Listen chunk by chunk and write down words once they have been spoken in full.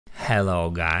Hello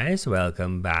guys,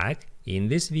 welcome back. In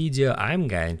this video I'm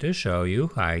going to show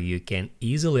you how you can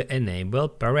easily enable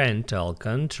parental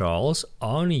controls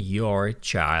on your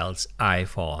child's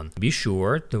iPhone. Be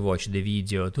sure to watch the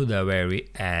video to the very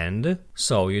end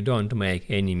so you don't make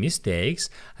any mistakes,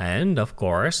 and of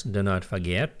course do not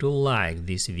forget to like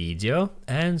this video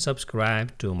and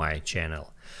subscribe to my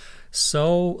channel.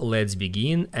 So let's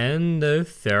begin, and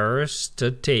first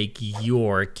take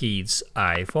your kid's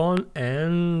iPhone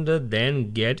and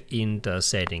then get into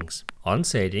settings. On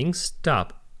settings,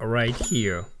 tap right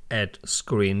here at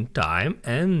screen time,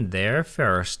 and there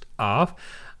first off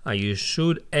you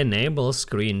should enable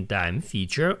screen time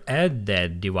feature at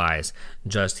that device.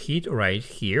 Just hit right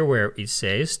here where it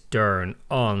says turn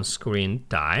on screen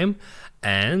time,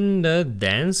 and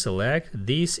then select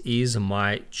this is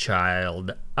my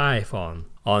child iPhone.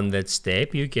 On that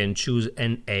step you can choose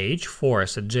an age for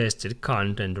suggested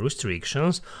content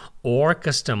restrictions or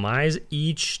customize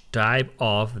each type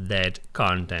of that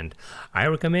content. I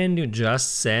recommend you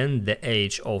just set the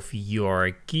age of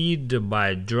your kid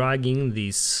by dragging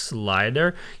this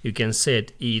slider. You can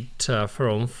set it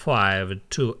from 5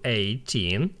 to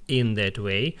 18 in that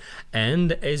way,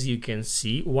 and as you can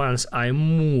see, once I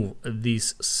move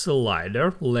this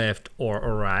slider left or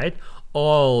right,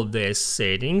 all the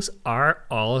settings are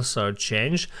also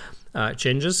changes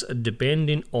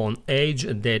depending on age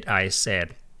that I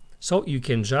set. So you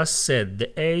can just set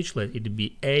the age, let it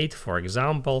be 8 for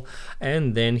example,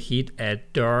 and then hit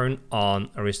turn on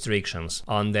restrictions.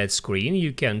 On that screen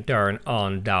you can turn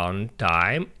on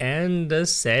downtime and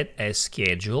set a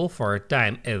schedule for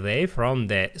time away from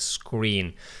the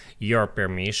screen. Your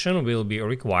permission will be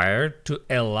required to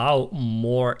allow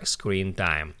more screen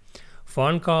time.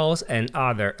 Phone calls and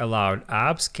other allowed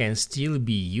apps can still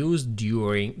be used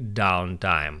during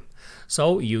downtime.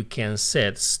 So you can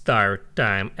set start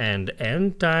time and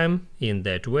end time. In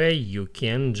that way you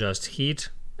can just hit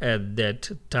at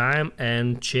that time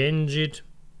and change it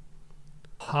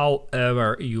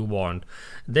however you want.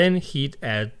 Then hit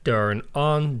turn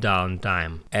on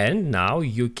downtime. And now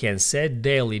you can set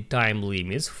daily time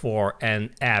limits for an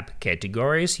app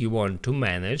categories you want to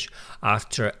manage.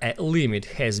 After a limit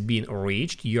has been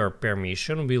reached, your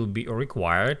permission will be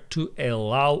required to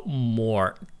allow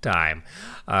more time.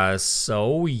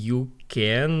 So you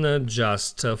can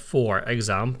just, for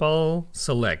example,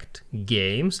 select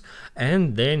games,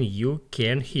 and then you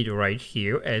can hit right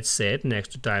here at set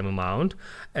next to time amount,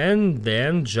 and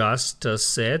then just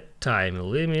set time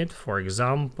limit, for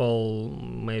example,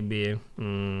 maybe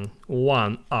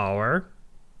 1 hour,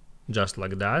 just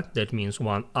like that. That means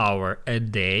 1 hour a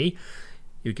day.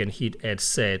 You can hit at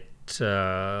set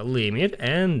limit,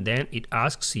 and then it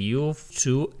asks you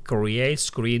to create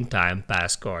screen time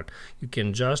passcode. You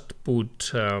can just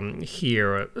put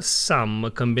here some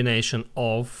combination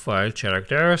of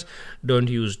characters. Don't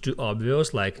use too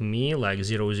obvious like me, like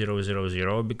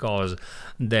 0000, because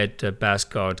that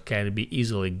passcode can be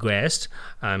easily guessed.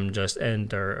 I'm just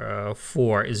enter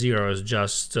 4 zeros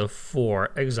just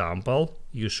for example.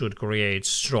 You should create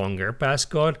stronger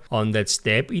passcode. On that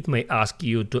step it may ask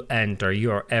you to enter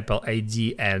your Apple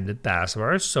ID and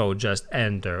password, so just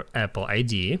enter Apple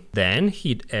ID, then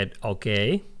hit add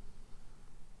OK,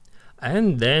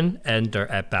 and then enter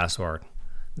a password,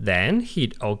 then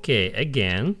hit OK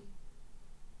again,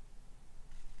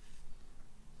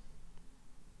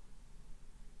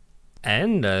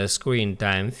 and the screen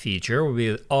time feature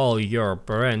with all your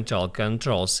parental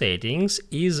control settings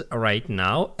is right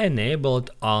now enabled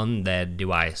on that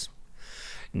device.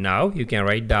 Now you can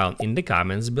write down in the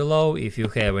comments below if you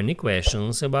have any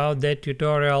questions about that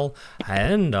tutorial,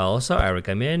 and also I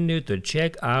recommend you to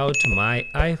check out my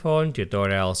iPhone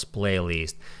tutorials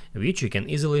playlist, which you can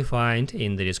easily find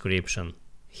in the description.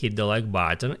 Hit the like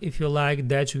button if you liked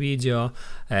that video,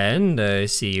 and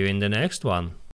see you in the next one.